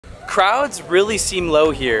Crowds really seem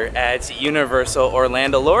low here at Universal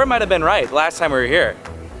Orlando. Laura might have been right last time we were here.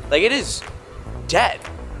 Like, it is dead.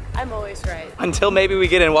 I'm always right. Until maybe we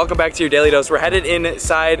get in. Welcome back to your Daily Dose. We're headed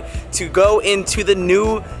inside to go into the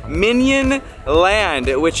new Minion land,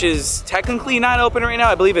 which is technically not open right now.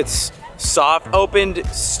 I believe it's soft opened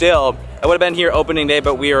still. I would have been here opening day,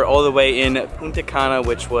 but we are all the way in Punta Cana,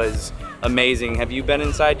 which was amazing. Have you been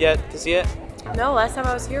inside yet to see it? No, last time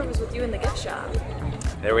I was here was with you in the gift shop.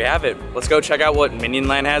 There we have it. Let's go check out what Minion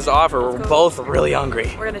Land has to offer. We're both really hungry.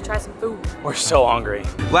 We're gonna try some food. We're so hungry.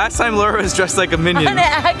 Last time Laura was dressed like a Minion. On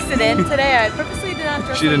accident. Today I purposely did not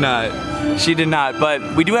dress She did not. She did not.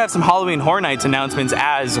 But we do have some Halloween Horror Nights announcements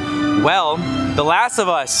as well. The Last of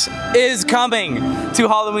Us is coming to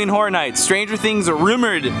Halloween Horror Nights. Stranger Things are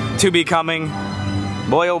rumored to be coming.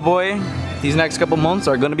 Boy, oh boy. These next couple months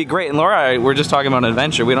are gonna be great. And Laura, we're just talking about an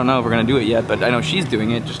adventure. We don't know if we're gonna do it yet, but I know she's doing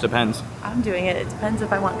it. Just depends. I'm doing it. It depends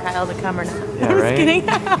if I want Kyle to come or not. Yeah, right? I'm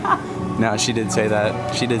just kidding. No, she did say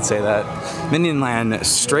that. She did say that. Minion Land,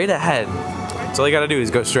 straight ahead. So all you gotta do is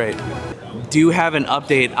go straight. Do have an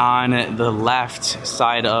update on the left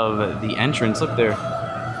side of the entrance. Look, they're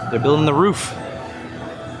building the roof.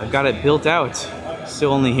 I've got it built out.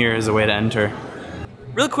 Still only here as a way to enter.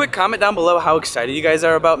 Real quick comment down below how excited you guys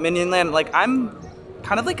are about Minion Land. Like, I'm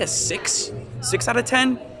kind of like a 6 out of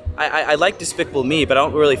 10. I like Despicable Me, but I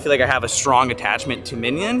don't really feel like I have a strong attachment to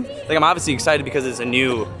Minion. Like, I'm obviously excited because it's a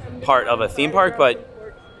new part of a theme park, but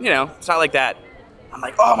you know, it's not like that. I'm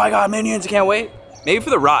like, oh my God, Minions, I can't wait. Maybe for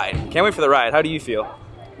the ride. Can't wait for the ride. How do you feel?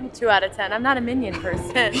 I'm 2 out of 10. I'm not a Minion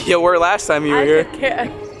person. You were last time you were here.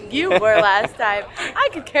 You were last time. I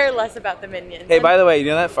could care less about the Minions. Hey, by the way, you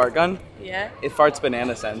know that fart gun? Yeah? It farts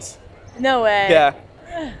banana scents. No way. Yeah.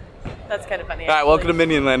 That's kind of funny. All right, welcome to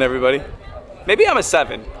Minion Land, everybody. Maybe I'm a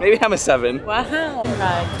 7. Maybe I'm a 7. Wow.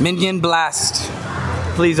 Right. Minion Blast.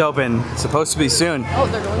 Please open. It's supposed to be soon. Oh,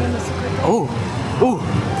 they're going in the secret. Oh. Ooh.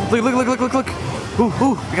 Look.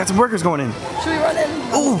 Ooh. We got some workers going in. Should we run in?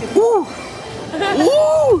 Ooh.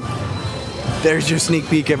 There's your sneak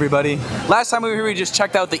peek, everybody. Last time we were here, we just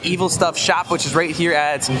checked out the Evil Stuff shop, which is right here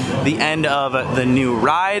at the end of the new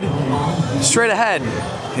ride. Straight ahead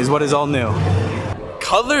is what is all new.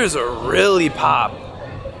 Colors are really pop.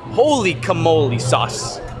 Holy camoli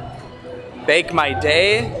sauce. Bake My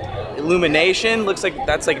Day, Illumination. Looks like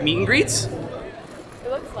that's like meet and greets.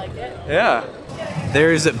 It looks like it. Yeah.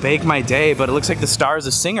 There's Bake My Day, but it looks like the Stars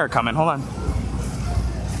of Sing are coming. Hold on.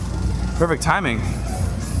 Perfect timing.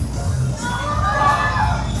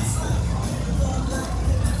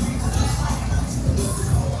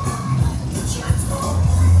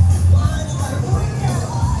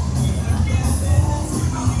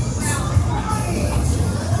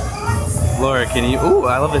 Laura, can you? Ooh,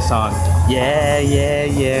 I love this song. Yeah.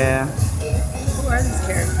 Who are these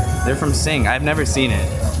characters? They're from Sing. I've never seen it.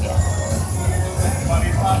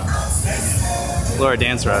 Laura,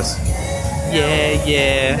 dance for us.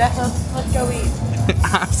 Yeah. Let's go eat.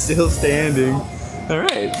 I'm still standing. All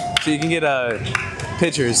right. So you can get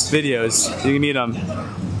pictures, videos. You can meet them.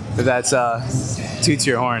 But that's toots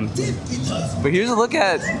your horn. But here's a look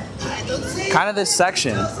at kind of this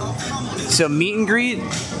section. So meet and greet.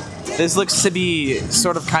 This looks to be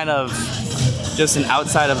sort of kind of just an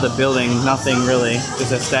outside of the building, nothing really,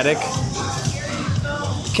 just aesthetic.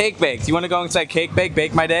 Cake bake. Do you want to go inside Cake Bake?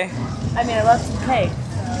 Bake My Day? I mean, I love some cake.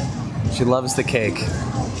 She loves the cake.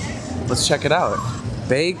 Let's check it out.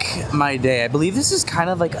 Bake My Day. I believe this is kind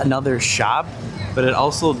of like another shop, but it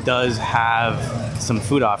also does have some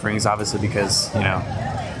food offerings, obviously, because, you know,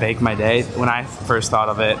 Bake My Day. When I first thought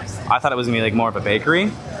of it, I thought it was gonna be like more of a bakery,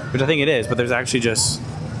 which I think it is, but there's actually just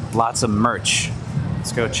lots of merch.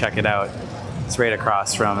 Let's go check it out. It's right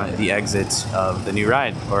across from the exit of the new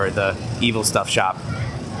ride, or the Evil Stuff shop.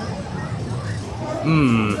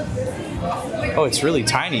 Oh, it's really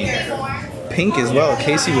tiny. Pink as well.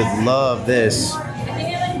 Casey would love this.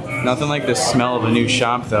 Nothing like the smell of a new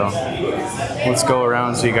shop though. Let's go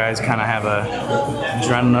around so you guys kind of have a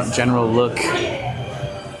general look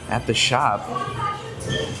at the shop.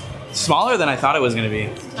 Smaller than I thought it was going to be.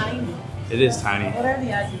 It's tiny. It is tiny. What are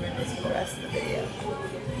the odds you wear this for the rest of the video?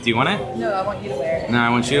 Do you want it? No, I want you to wear it. No, I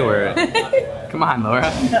want you to wear it. Come on, Laura.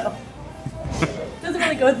 No. Doesn't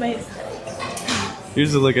really go with my aesthetic.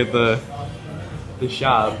 Here's a look at the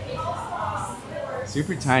shop.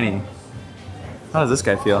 Super tiny. How does this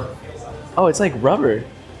guy feel? Oh, it's like rubber.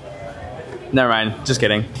 Never mind, just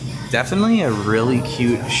kidding. Definitely a really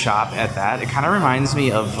cute shop at that. It kind of reminds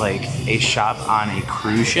me of like a shop on a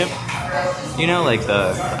cruise ship. You know, like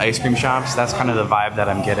the ice cream shops. That's kind of the vibe that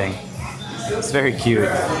I'm getting. It's very cute.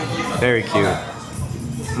 Very cute.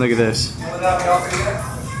 Look at this.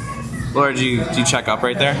 Laura, did you check up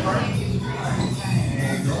right there?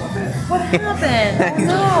 What happened? Oh,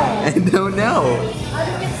 no. I don't know. How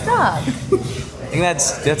did it get stuck? I think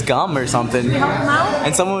that's gum or something. Can you help him out?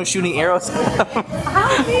 And someone was shooting arrows at him. How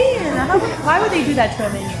mean? Why would they do that to a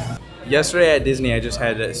minion? Yesterday at Disney, I just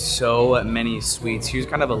had so many sweets. Here's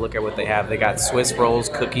kind of a look at what they have. They got Swiss rolls,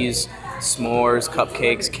 cookies, s'mores,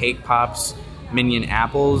 cupcakes, cake pops, Minion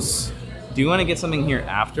apples. Do you want to get something here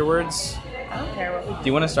afterwards? I don't care what we do. Do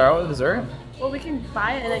you want to start with dessert? Well, we can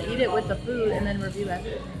buy it and then eat it with the food and then review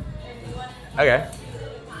everything. Okay.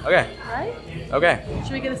 Okay. Right? Okay.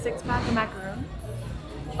 Should we get a 6-pack of macaroon?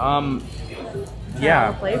 Yeah.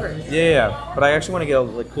 All the flavors. Yeah. But I actually want to get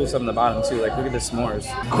like cool stuff in the bottom too. Like look at the s'mores.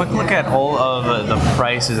 Quick look at all of the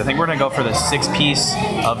prices. I think we're gonna go for the 6-piece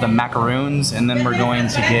of the macaroons, and then we're going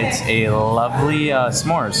to get a lovely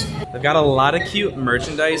s'mores. They've got a lot of cute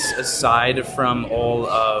merchandise aside from all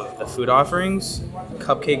of the food offerings.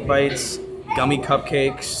 Cupcake bites, gummy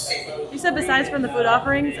cupcakes. You said besides from the food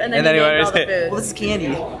offerings, and then, And then you you named all the say, food. well, this is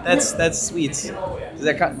candy. That's sweets. Is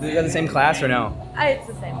that the same class or no? It's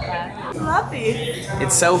the same class. Fluffy.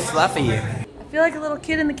 It's so fluffy. I feel like a little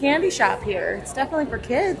kid in the candy shop here. It's definitely for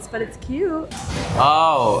kids, but it's cute.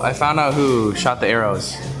 Oh, I found out who shot the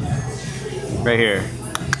arrows. Right here.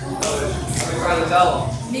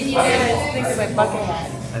 Minion think of my bucket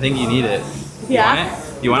hat. I think you need it. Yeah?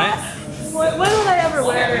 You want it? When would I ever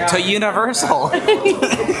wear it? To Universal.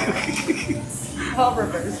 I'll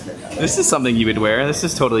reverse it. This is something you would wear. This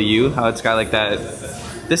is totally you. How it's got like that.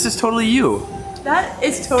 This is totally you. That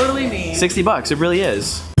is totally me. $60. It really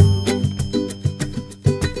is.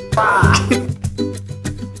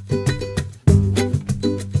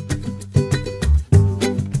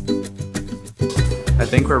 I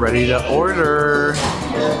think we're ready to order.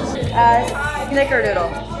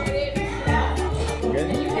 Snickerdoodle.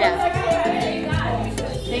 Good? Yeah.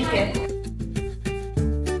 Thank you.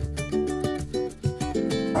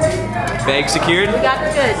 Bag secured? We got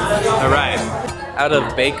the goods. All right. Out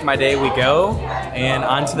of Bake My Day we go, and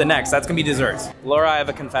on to the next. That's gonna be desserts. Laura, I have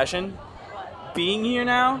a confession. Being here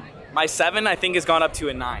now, my 7 I think has gone up to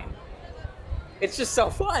a 9. It's just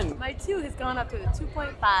so fun. My 2 has gone up to a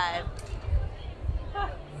 2.5.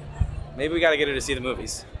 Maybe we gotta get her to see the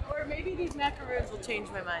movies. Or maybe these macaroons will change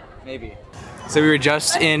my mind. Maybe. So we were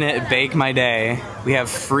just in Bake My Day. We have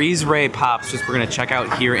Freeze Ray Pops, which we're gonna check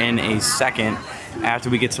out here in a second after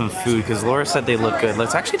we get some food, because Laura said they look good.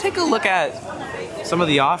 Let's actually take a look at some of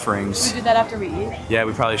the offerings. We do that after we eat? Yeah,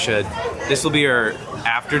 we probably should. This will be our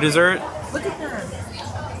after dessert. Look at them.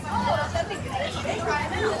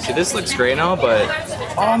 See, this looks great now, but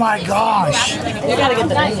oh my gosh! You gotta get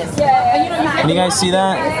the minions. Can you guys see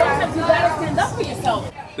that?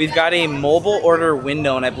 We've got a mobile order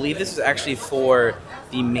window, and I believe this is actually for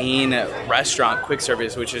the main restaurant quick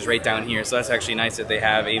service, which is right down here. So that's actually nice that they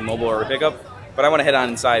have a mobile order pickup. But I want to head on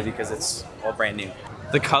inside because it's all brand new.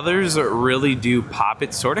 The colors really do pop.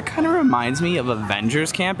 It sort of kind of reminds me of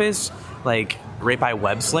Avengers Campus, like right by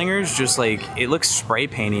Web Slingers. Just like it looks spray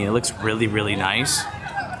painty. It looks really, really nice.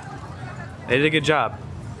 They did a good job.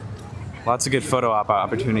 Lots of good photo op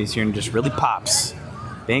opportunities here, and just really pops.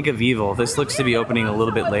 Bank of Evil. This looks to be opening a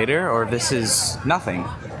little bit later, or this is nothing.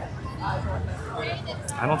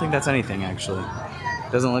 I don't think that's anything actually.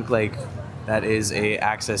 Doesn't look like that is a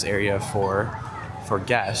access area for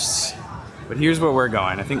guests. But here's where we're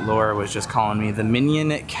going. I think Laura was just calling me the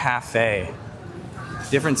Minion Cafe.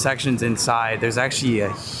 Different sections inside. There's actually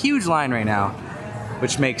a huge line right now,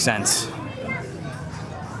 which makes sense.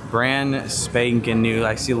 Brand spanking new.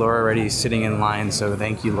 I see Laura already sitting in line, so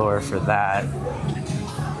thank you, Laura, for that.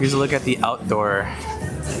 Here's a look at the outdoor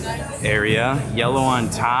area. Yellow on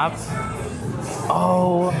top.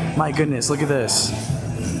 Oh my goodness, look at this.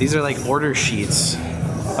 These are like order sheets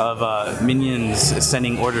of minions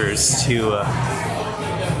sending orders to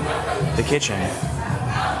the kitchen.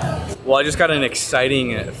 Well, I just got an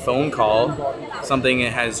exciting phone call. Something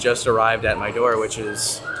has just arrived at my door, which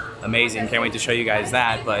is amazing. Can't wait to show you guys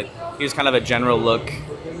that. But here's kind of a general look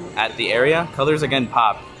at the area. Colors again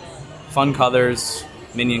pop. Fun colors,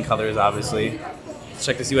 Minion colors obviously. Let's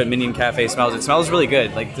check to see what Minion Cafe smells. It smells really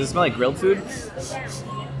good. Like, does it smell like grilled food? I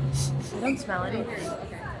don't smell anything.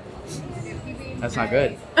 That's not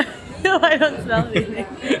good. No, I don't smell anything.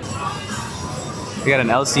 We got an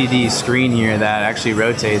LCD screen here that actually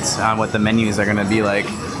rotates on what the menus are gonna be like.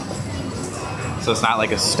 So it's not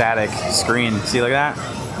like a static screen. See, look at that?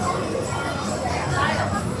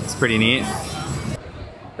 It's pretty neat.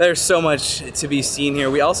 There's so much to be seen here.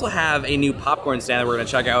 We also have a new popcorn stand that we're gonna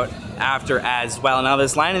check out after as well. Now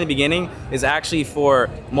this line in the beginning is actually for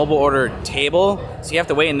mobile order table, so you have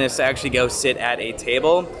to wait in this to actually go sit at a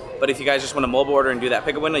table. But if you guys just want to mobile order and do that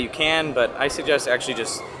pickup window, you can, but I suggest actually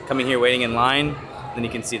just coming here waiting in line, then you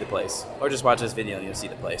can see the place. Or just watch this video and you'll see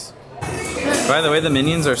the place. By the way, the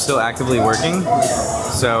Minions are still actively working,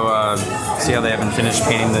 so see how they haven't finished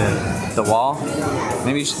painting the wall?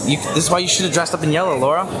 Maybe this is why you should have dressed up in yellow,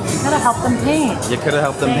 Laura. Could have helped them paint. You could have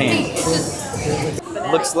helped them paint.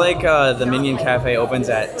 Looks like the Minion Cafe opens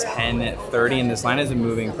at 10:30 and this line has been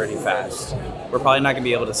moving pretty fast. We're probably not going to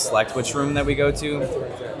be able to select which room that we go to.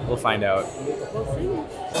 We'll find out.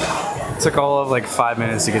 It took all of like 5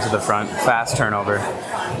 minutes to get to the front. Fast turnover.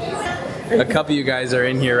 A couple of you guys are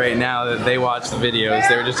in here right now that they watched the videos.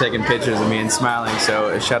 They were just taking pictures of me and smiling, so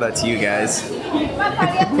a shout out to you guys.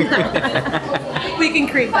 We can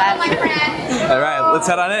creep that. All right, let's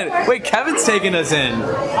head on in. Wait, Kevin's taking us in.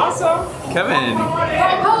 Awesome. Kevin.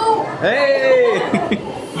 Hey.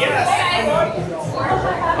 Yes.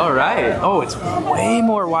 All right. Oh, it's way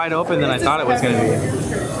more wide open than I thought it was going to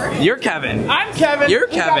be. You're Kevin. I'm Kevin. You're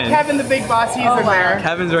We got Kevin. Kevin, the big boss. He's in there.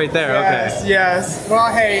 Kevin's right there. Yes, Okay. yes.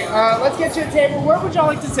 Well, hey, let's get you a table. Where would y'all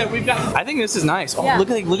like to sit? We've got. I think this is nice. Oh, Yeah. look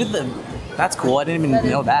at the. That's cool. I didn't even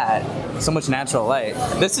know that. So much natural light.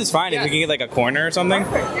 This is fine if we can get like a corner or something.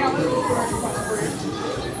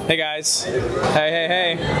 Hey guys.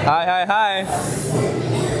 Hey. Hi.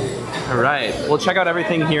 All right. We'll check out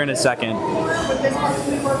everything here in a second.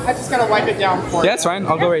 I just gotta wipe it down for you. Yeah, that's fine.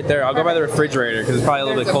 I'll go right there. I'll go by the refrigerator because it's probably a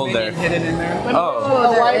little bit cold there. Hidden in there.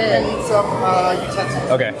 Oh. A wipe and some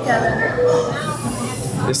utensils. Okay.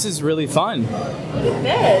 This is really fun. Look at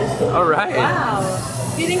this. All right. Wow.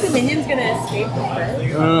 Do you think the Minion's gonna escape the fridge?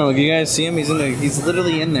 I don't know. You guys see him? He's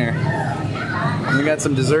literally in there. And we got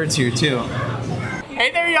some desserts here too.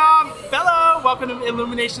 Hey there, y'all. Hello. Welcome to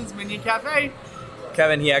Illumination's Minion Cafe.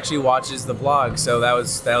 Kevin, he actually watches the vlog, so that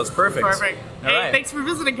was perfect. Perfect. All Hey, right. thanks for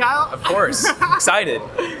visiting, Kyle. Of course. Excited.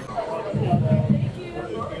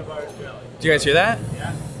 Do you guys hear that?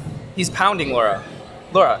 Yeah. He's pounding, Laura.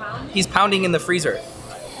 Laura, he's pounding in the freezer.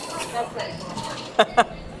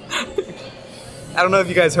 I don't know if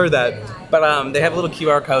you guys heard that, but they have little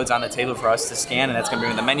QR codes on the table for us to scan, and that's going to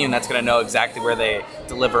bring the menu, and that's going to know exactly where they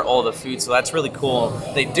deliver all the food, so that's really cool.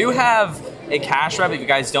 They do have a cash wrap if you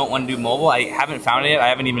guys don't want to do mobile. I haven't found it yet. I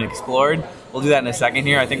haven't even explored. We'll do that in a second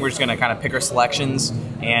here. I think we're just going to kind of pick our selections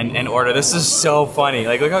and order. This is so funny.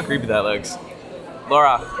 Like, look how creepy that looks.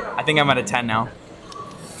 Laura, I think I'm at a 10 now.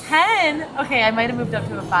 10? Okay, I might have moved up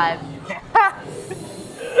to a 5.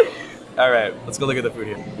 All right, let's go look at the food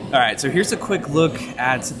here. All right, so here's a quick look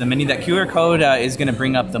at the menu. That QR code is going to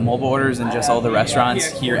bring up the mobile orders and just all the restaurants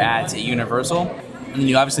here at Universal. And then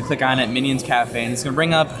you obviously click on it, Minions Cafe, and it's going to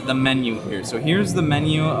bring up the menu here. So here's the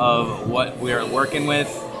menu of what we are working with.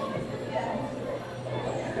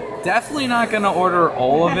 Definitely not going to order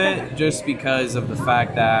all of it just because of the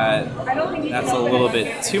fact that that's a little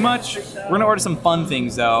bit too much. We're going to order some fun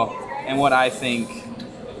things though, and what I think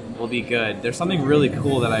will be good. There's something really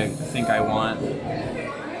cool that I think I want.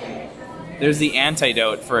 There's the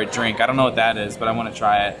antidote for a drink. I don't know what that is, but I want to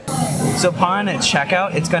try it. So upon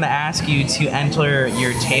checkout, it's going to ask you to enter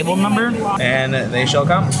your table number, and they shall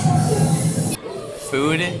come.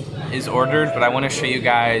 Food is ordered, but I want to show you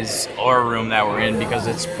guys our room that we're in because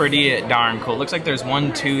it's pretty darn cool. Looks like there's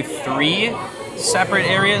 1, 2, 3 separate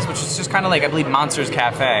areas, which is just kind of like, I believe, Monsters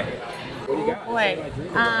Cafe. What do you got? Wait,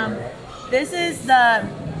 this is the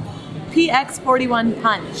PX41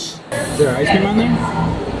 Punch. Is there ice cream on there?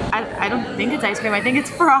 I don't think it's ice cream. I think it's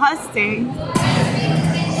frosting.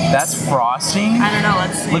 That's frosting? I don't know.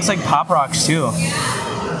 Let's see. Looks like Pop Rocks too.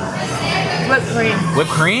 Whipped cream. Whipped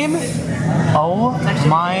cream? Oh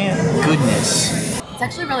my goodness. It's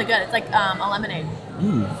actually really good. It's like a lemonade.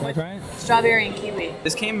 Can I try it? Strawberry and kiwi.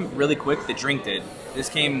 This came really quick, the drink did. This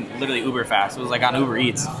came literally uber fast. It was like on Uber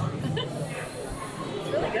Eats.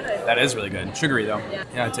 Really good. That is really good. Sugary though.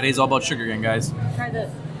 Yeah, today's all about sugar again, guys. Try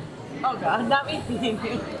this. Oh god, not me.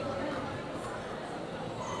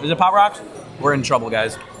 Is it Pop Rocks? We're in trouble,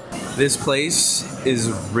 guys. This place is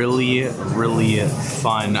really, really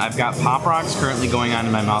fun. I've got Pop Rocks currently going on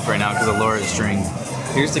in my mouth right now because of Laura's drink.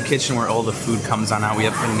 Here's the kitchen where all the food comes on out. We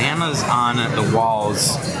have bananas on the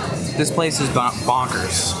walls. This place is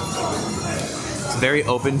bonkers. It's very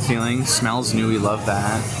open feeling, smells new, we love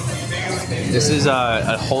that. This is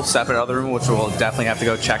a whole separate other room, which we'll definitely have to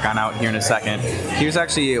go check on out here in a second. Here's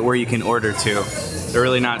actually where you can order to. They're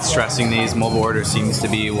really not stressing these. Mobile order seems to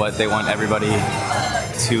be what they want everybody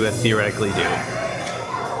to theoretically do.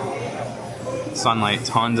 Sunlight,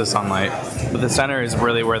 tons of sunlight. But the center is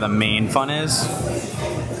really where the main fun is.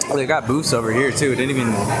 Oh, they got booths over here too. Didn't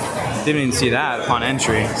even Didn't even see that upon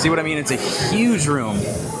entry. See what I mean? It's a huge room.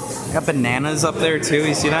 Got bananas up there too,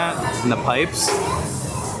 you see that? And the pipes.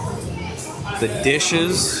 The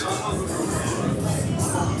dishes.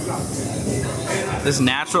 This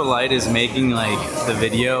natural light is making like the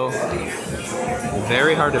video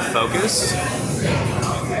very hard to focus.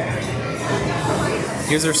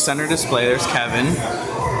 Here's our center display, there's Kevin.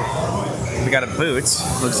 We got a boot.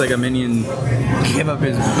 Looks like a Minion gave up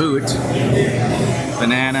his boot.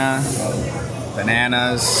 Banana.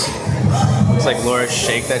 Bananas. Looks like Laura's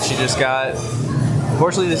shake that she just got.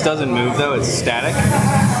 Unfortunately, this doesn't move though, it's static.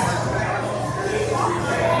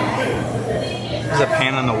 There's a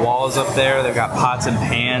pan on the walls up there. They've got pots and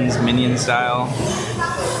pans, Minion style.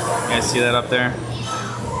 You guys see that up there?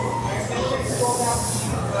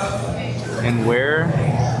 And we're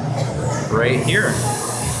right here.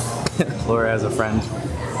 Laura has a friend.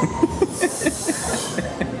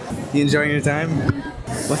 You enjoying your time?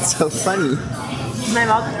 What's so funny? My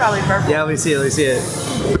mouth is probably perfect. Yeah, let me see it, let me see it.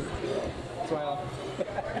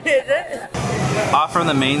 Is it? Off from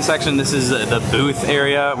the main section, this is the booth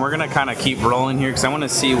area. We're gonna kind of keep rolling here because I want to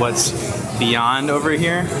see what's beyond over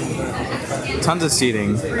here. Tons of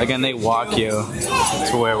seating. Again, they walk you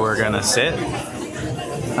to where we're gonna sit.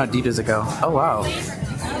 How deep does it go? Oh wow.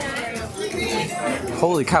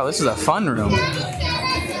 Holy cow, this is a fun room.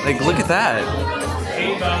 Like, look at that.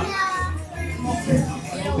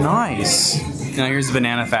 Nice. Now here's the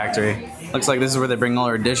banana factory. Looks like this is where they bring all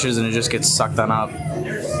our dishes and it just gets sucked on up.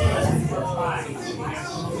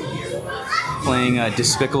 Playing a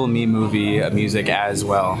Despicable Me movie music as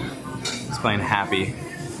well. It's playing Happy.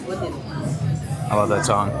 I love that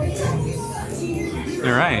song.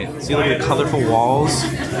 Alright, see, look at the colorful walls.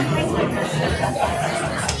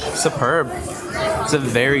 Superb. It's a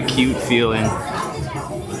very cute feeling.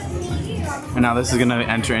 And now this is gonna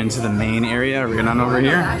enter into the main area. We're going over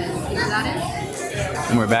here.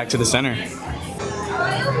 And we're back to the center.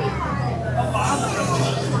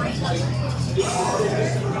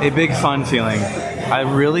 A big fun feeling. I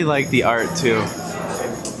really like the art too.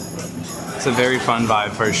 It's a very fun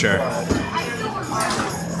vibe for sure.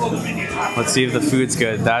 Let's see if the food's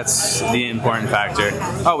good. That's the important factor.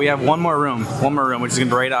 Oh, we have one more room, which is gonna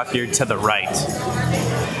be right off here to the right.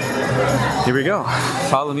 Here we go.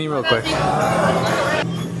 Follow me real quick.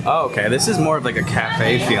 Oh, okay, this is more of like a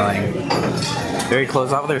cafe feeling. Very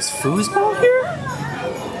close off. There's foosball here?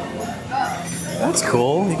 That's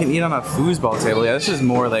cool. You can eat on a foosball table. Yeah, this is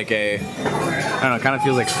more like a, I don't know, kind of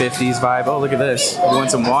feels like 50s vibe. Oh, look at this. You want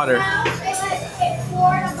some water?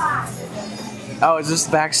 Oh, is this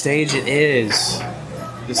backstage? It is.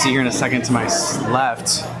 You'll see here in a second to my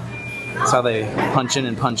left. That's how they punch in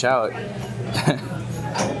and punch out.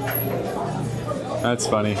 That's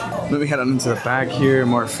funny. Then we head on into the back here,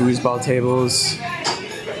 more foosball tables.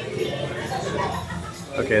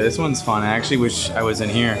 Okay, this one's fun. I actually wish I was in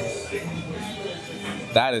here.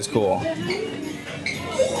 That is cool.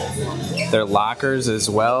 Their lockers as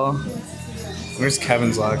well. Where's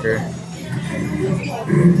Kevin's locker?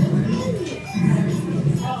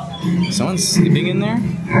 Someone's sleeping in there?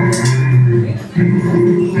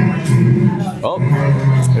 Oh,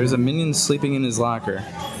 there's a Minion sleeping in his locker.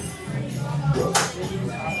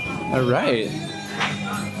 All right.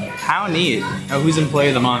 How neat. Oh, who's in play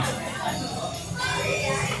of the month?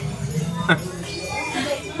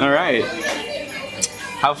 All right.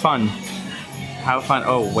 How fun. How fun.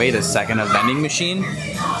 Oh, wait a second. A vending machine?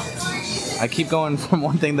 I keep going from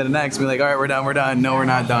one thing to the next. Be like, all right, we're done, we're done. No, we're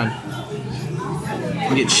not done.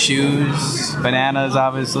 We get shoes, bananas,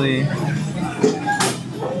 obviously.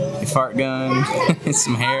 A fart gun,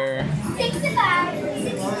 some hair.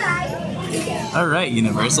 All right,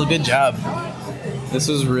 Universal, good job. This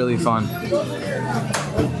was really fun.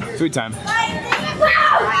 Food time.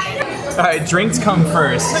 All right, drinks come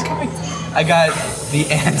first. I got the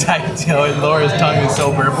anti-dill and Laura's tongue is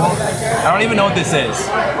so purple. I don't even know what this is.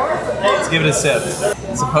 Let's give it a sip.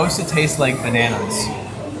 It's supposed to taste like bananas.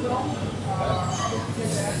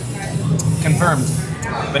 Confirmed.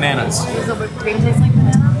 Bananas. Does the whipped cream taste like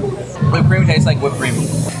banana? Whipped cream tastes like whipped cream.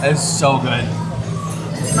 That is so good.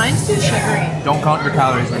 Mine's too sugary. Don't count your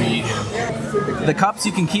calories when you eat it. The cups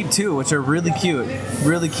you can keep too, which are really cute.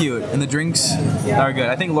 Really cute. And the drinks are good.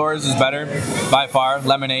 I think Laura's is better by far.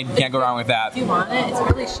 Lemonade, can't go wrong with that. Do you want it? It's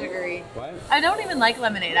really sugary. What? I don't even like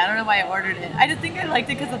lemonade. I don't know why I ordered it. I just think I liked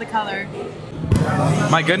it because of the color.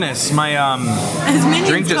 My goodness, my His minions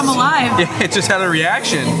drink just come alive. It just had a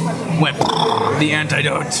reaction. Went the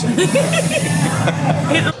antidote.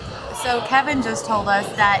 So Kevin just told us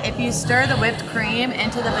that if you stir the whipped cream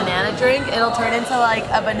into the banana drink, it'll turn into like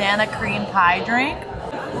a banana cream pie drink.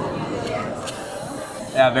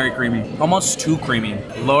 Yeah, very creamy. Almost too creamy.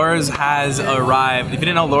 Laura's has arrived. If you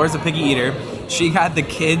didn't know, Laura's a picky eater. She got the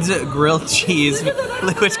kids' grilled cheese,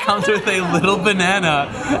 which comes with a little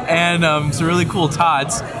banana and some really cool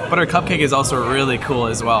tots. But her cupcake is also really cool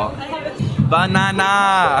as well.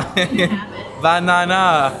 Banana!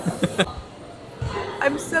 Banana!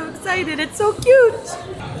 I'm so excited. It's so cute.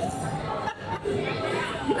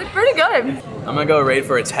 It's pretty good. I'm gonna go right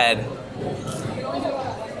for its head.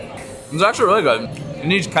 It's actually really good. It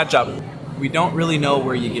needs ketchup. We don't really know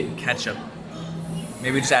where you get ketchup.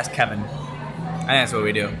 Maybe just ask Kevin. I think that's what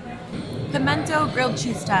we do. Pimento grilled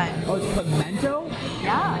cheese time. Oh, it's pimento?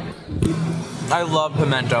 Yeah. I love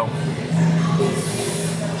pimento.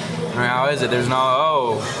 I mean, how is it? There's no,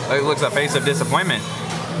 oh, it looks a face of disappointment.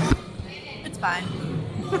 It's fine.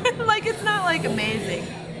 Like, it's not like amazing,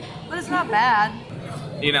 but it's not bad.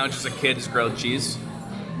 You know, just a kid's grilled cheese.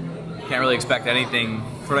 Can't really expect anything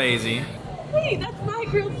crazy. Hey, that's my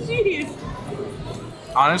grilled cheese.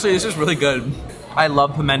 Honestly, this is really good. I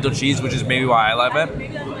love pimento cheese, which is maybe why I love it.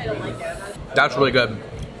 Maybe that's why I don't like it. That's really good.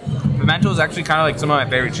 Pimento is actually kind of like some of my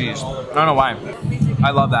favorite cheese. I don't know why.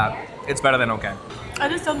 I love that. It's better than okay. I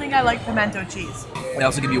just don't think I like pimento cheese. They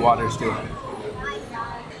also give you waters too.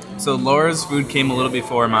 So Laura's food came a little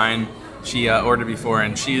before mine. She ordered before,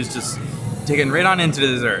 and she is just taken right on into the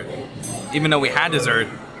dessert. Even though we had dessert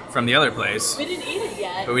from the other place. We didn't eat it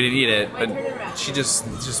yet. But we didn't eat it. But she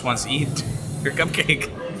just wants to eat her cupcake.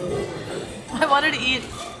 I wanted to eat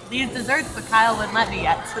these desserts, but Kyle wouldn't let me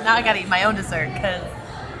yet. So now I gotta eat my own dessert because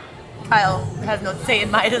Kyle has no say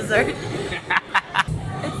in my dessert.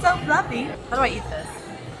 It's so fluffy. How do I eat this?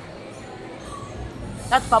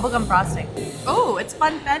 That's bubblegum frosting. Oh, it's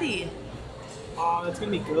funfetti. Oh, that's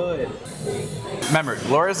gonna be good. Remember,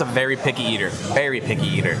 Laura's a very picky eater. Very picky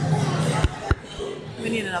eater. We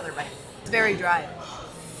need another bite. It's very dry.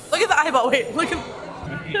 Look at the eyeball. Wait, look at.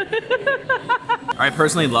 I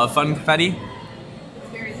personally love funfetti.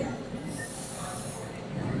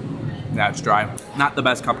 Yeah, it's dry. Not the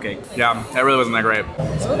best cupcake. Yeah, that really wasn't that great.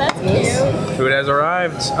 Oh, that's cute. Food has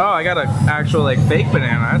arrived. Oh, I got an actual like fake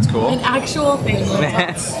banana. That's cool. An actual thing.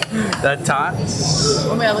 The tots.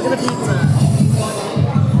 Oh man, look at the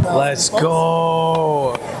pizza. Let's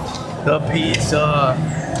go. The pizza.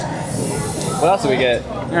 What else do we get?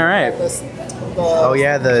 All right. Oh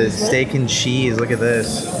yeah, the steak and cheese. Look at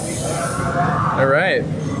this. All right.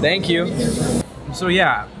 Thank you. So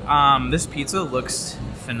yeah, this pizza looks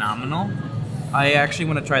phenomenal. I actually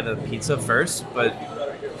want to try the pizza first, but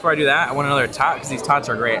before I do that, I want another tot because these tots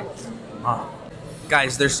are great. Oh.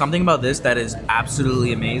 Guys, there's something about this that is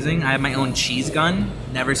absolutely amazing. I have my own cheese gun.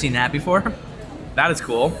 Never seen that before. That is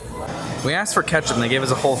cool. We asked for ketchup and they gave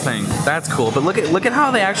us a whole thing. That's cool. But look at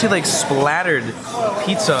how they actually like splattered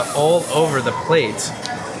pizza all over the plate.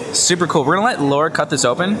 Super cool. We're gonna let Laura cut this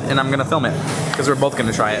open and I'm gonna film it because we're both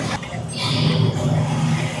gonna try it.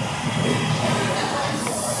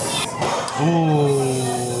 Ooh.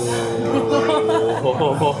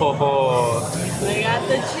 They got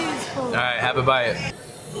the cheese pull. All right, have a bite.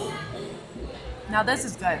 Now this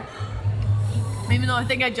is good. Even though I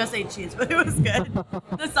think I just ate cheese, but it was good.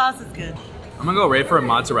 The sauce is good. I'm gonna go right for a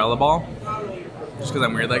mozzarella ball, just because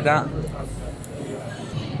I'm weird like that.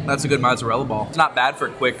 That's a good mozzarella ball. It's not bad for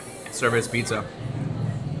quick service pizza,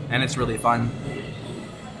 and it's really fun.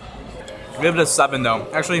 Give it a 7 though.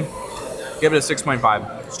 Actually, give it a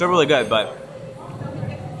 6.5. Still really good, but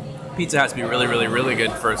pizza has to be really, really, really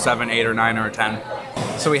good for a 7, 8, or 9, or a 10.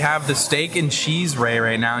 So we have the steak and cheese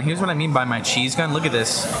right now. And here's what I mean by my cheese gun. Look at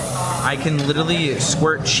this. I can literally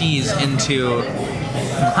squirt cheese into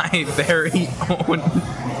my very own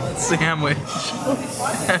sandwich.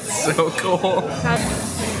 That's so cool.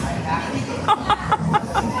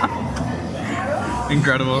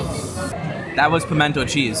 Incredible. That was pimento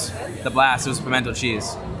cheese. The blast was pimento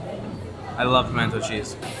cheese. I love pimento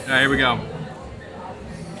cheese. All right, here we go.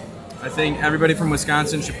 I think everybody from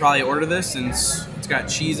Wisconsin should probably order this since it's got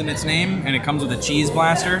cheese in its name and it comes with a cheese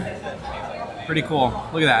blaster. Pretty cool.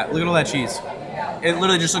 Look at that. Look at all that cheese. It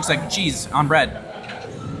literally just looks like cheese on bread.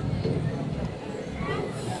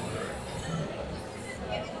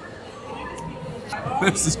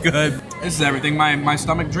 This is good. This is everything my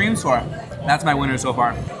stomach dreams for. That's my winner so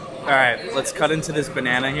far. All right, let's cut into this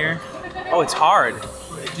banana here. Oh, it's hard.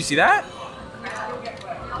 Did you see that?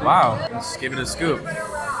 Wow, let's give it a scoop.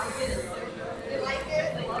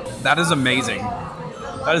 That is amazing.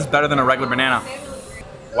 That is better than a regular banana.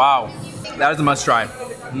 Wow, that is a must try.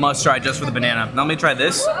 Must try just for the banana. Now let me try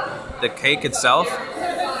this, the cake itself.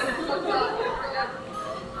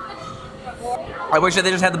 I wish that they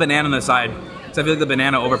just had the banana on the side, because I feel like the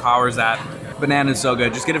banana overpowers that. Banana is so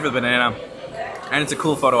good, just get it for the banana. And it's a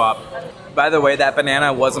cool photo op. By the way, that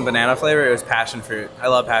banana wasn't banana flavor, it was passion fruit. I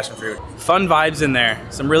love passion fruit. Fun vibes in there.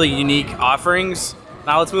 Some really unique offerings.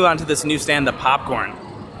 Now let's move on to this new stand, the popcorn.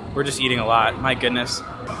 We're just eating a lot, my goodness.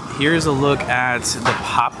 Here's a look at the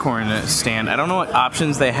popcorn stand. I don't know what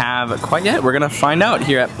options they have quite yet. We're gonna find out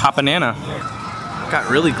here at Papanana. Got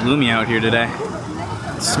really gloomy out here today.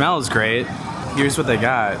 It smells great. Here's what they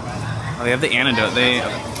got. Oh, they have the antidote. You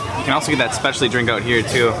can also get that specialty drink out here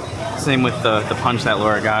too. Same with the punch that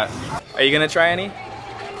Laura got. Are you gonna try any?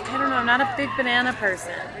 I don't know, I'm not a big banana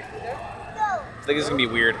person. I think this is gonna be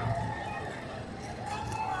weird.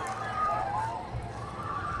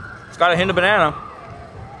 It's got a hint of banana.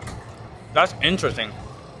 That's interesting.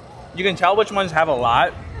 You can tell which ones have a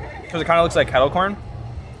lot because it kind of looks like kettle corn.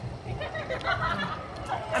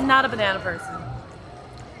 I'm not a banana person.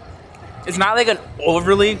 It's not like an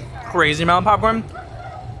overly crazy amount of popcorn.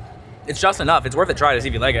 It's just enough. It's worth a try to see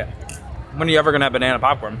if you like it. When are you ever gonna have banana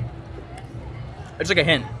popcorn? It's like a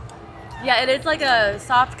hint. Yeah, it is like a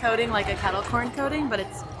soft coating, like a kettle corn coating, but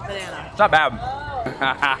it's banana. It's not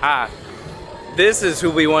bad. This is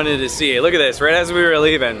who we wanted to see. Look at this, right as we were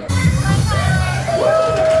leaving.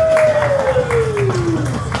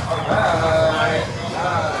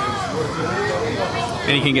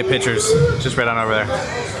 And you can get pictures just right on over there.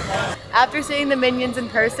 After seeing the Minions in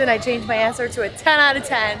person, I changed my answer to a 10 out of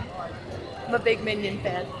 10. I'm a big Minion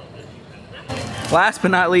fan. Last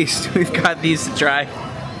but not least, we've got these to try.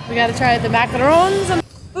 We gotta try the macarons and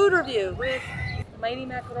food review with Mighty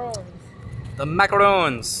Macarons. The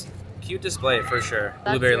macarons. Cute display for sure. That's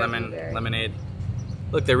Blueberry your lemon blueberry. lemonade.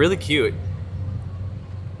 Look, they're really cute.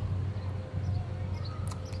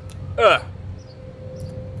 Ugh.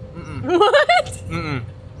 What? Mm-mm.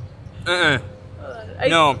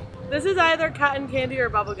 No. This is either cotton candy or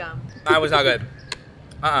bubble gum. That was not good.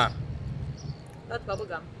 That's bubble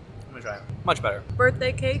gum. I'm gonna try it. Much better.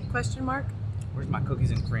 Birthday cake? Question mark. Where's my cookies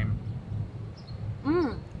and cream?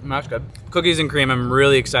 That's good. Cookies and cream. I'm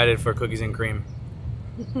really excited for cookies and cream.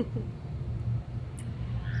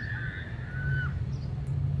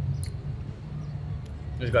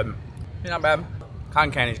 It's good. It's not bad.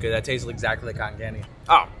 Cotton candy's good. That tastes exactly like cotton candy.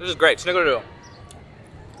 Oh, this is great. Snickerdoodle.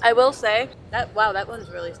 I will say that that one's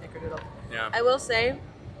really snickerdoodle. Yeah. I will say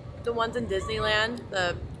the ones in Disneyland,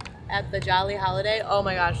 at the Jolly Holiday, oh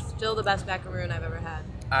my gosh, still the best macaroon I've ever had.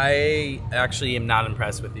 I actually am not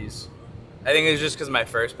impressed with these. I think it's just because my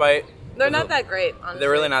first bite. They're not that great, honestly.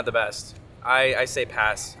 They're really not the best. I say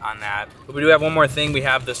pass on that. But we do have one more thing. We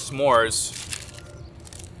have the s'mores,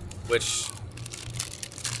 which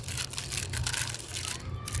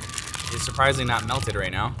is surprisingly not melted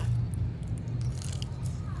right now.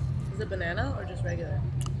 Is it banana or just regular?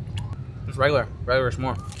 Just regular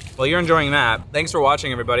s'more. Well, you're enjoying that. Thanks for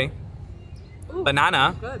watching, everybody. Ooh,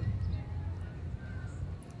 Banana. Good.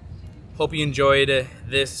 Hope you enjoyed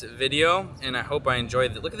this video, and I hope I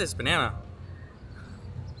enjoyed it. Look at this banana.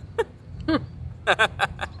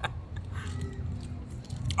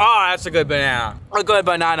 Oh, that's a good banana. A good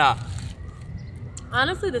banana.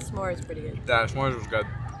 Honestly, the s'more is pretty good. Yeah, s'mores was good.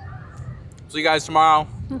 See you guys tomorrow.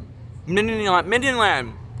 Minion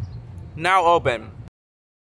Land, now open.